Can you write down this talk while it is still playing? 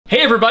Hey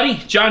everybody,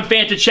 John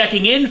Fanta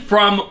checking in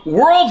from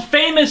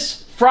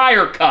world-famous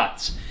Friar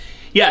Cuts.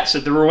 Yes,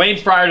 at the Ruane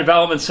Friar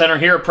Development Center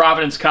here at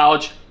Providence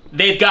College,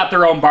 they've got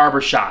their own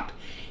barbershop.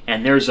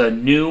 And there's a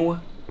new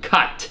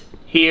cut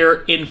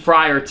here in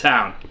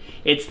Friartown.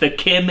 It's the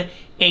Kim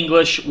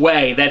English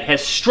way that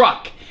has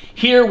struck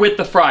here with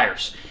the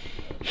Friars.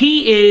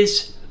 He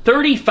is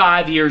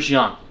 35 years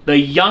young, the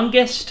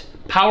youngest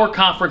Power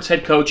Conference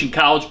head coach in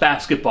college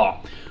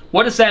basketball.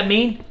 What does that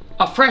mean?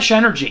 A fresh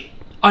energy,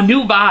 a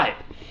new vibe.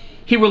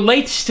 He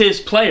relates to his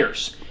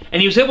players,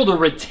 and he was able to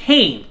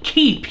retain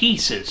key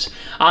pieces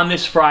on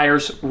this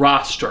Friars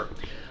roster.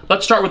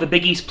 Let's start with the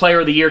Big East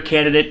Player of the Year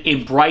candidate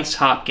in Bryce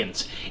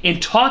Hopkins. In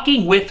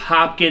talking with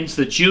Hopkins,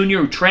 the junior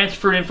who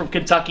transferred in from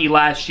Kentucky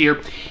last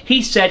year,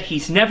 he said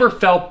he's never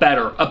felt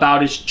better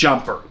about his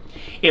jumper.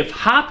 If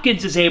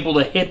Hopkins is able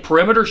to hit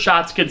perimeter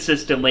shots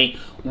consistently,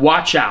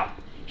 watch out.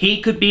 He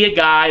could be a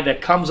guy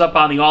that comes up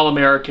on the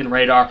All-American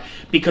radar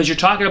because you're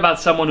talking about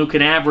someone who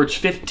can average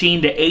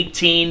 15 to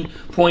 18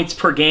 points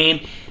per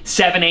game,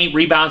 7-8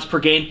 rebounds per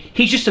game.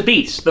 He's just a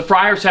beast. The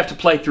Friars have to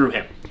play through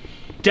him.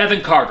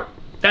 Devin Carter.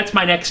 That's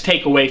my next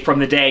takeaway from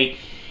the day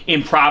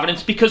in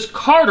Providence, because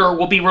Carter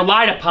will be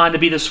relied upon to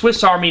be the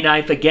Swiss Army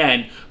knife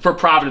again for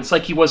Providence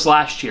like he was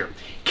last year.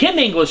 Kim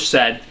English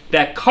said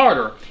that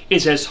Carter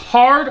is as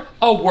hard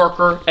a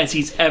worker as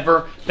he's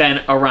ever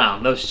been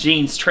around. Those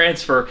genes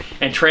transfer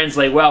and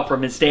translate well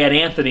from his dad,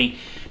 Anthony.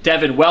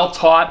 Devin, well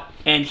taught,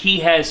 and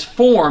he has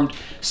formed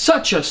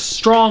such a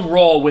strong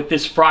role with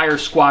this Friar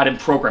squad and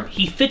program.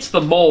 He fits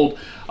the mold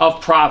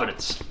of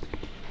Providence.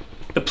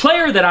 The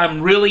player that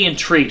I'm really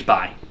intrigued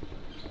by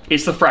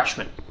is the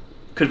freshman.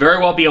 Could very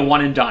well be a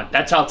one and done.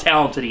 That's how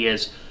talented he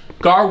is.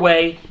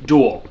 Garway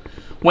Duel.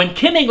 When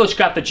Kim English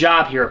got the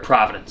job here at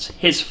Providence,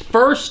 his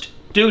first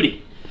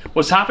duty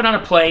was hopping on a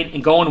plane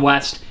and going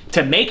west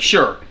to make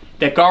sure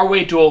that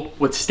Garway Duel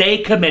would stay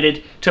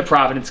committed to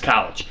Providence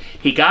College.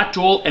 He got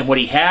Duel, and what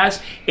he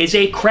has is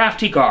a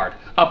crafty guard,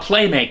 a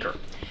playmaker.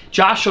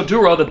 Josh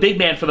Oduro, the big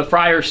man for the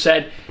Friars,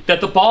 said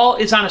that the ball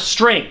is on a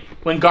string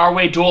when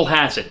Garway Duel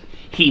has it.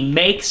 He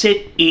makes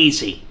it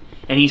easy,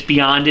 and he's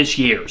beyond his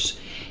years.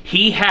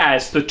 He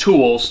has the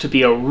tools to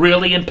be a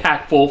really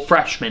impactful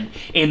freshman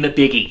in the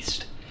Big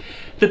East.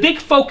 The big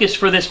focus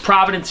for this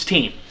Providence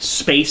team,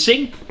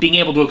 spacing, being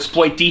able to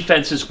exploit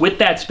defenses with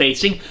that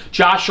spacing.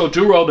 Josh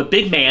Oduro, the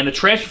big man, the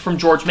transfer from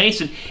George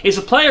Mason, is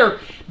a player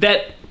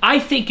that I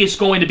think is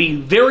going to be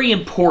very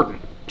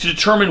important to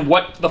determine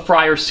what the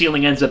Friars'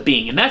 ceiling ends up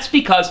being. And that's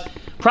because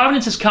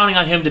Providence is counting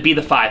on him to be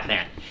the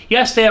five-man.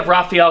 Yes, they have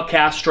Rafael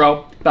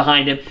Castro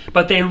behind him,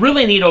 but they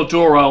really need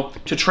Oduro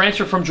to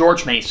transfer from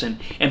George Mason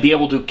and be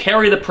able to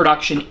carry the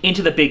production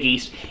into the Big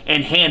East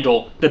and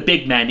handle the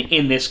big men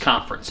in this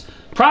conference.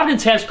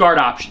 Providence has guard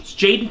options.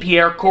 Jaden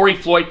Pierre, Corey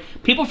Floyd.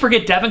 People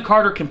forget Devin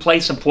Carter can play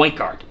some point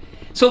guard.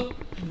 So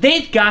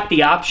they've got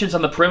the options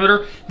on the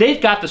perimeter.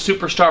 They've got the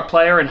superstar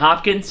player in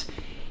Hopkins.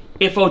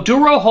 If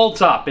Oduro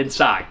holds up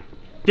inside,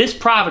 this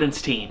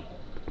Providence team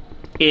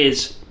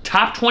is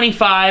top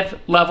 25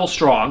 level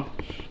strong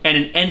and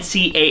an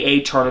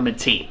NCAA tournament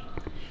team.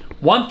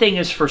 One thing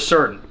is for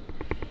certain.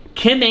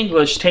 Kim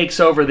English takes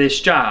over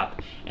this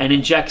job and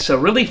injects a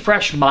really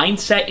fresh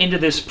mindset into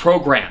this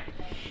program.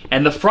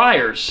 And the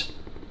Friars,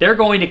 they're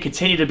going to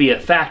continue to be a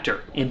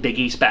factor in Big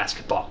East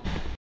basketball.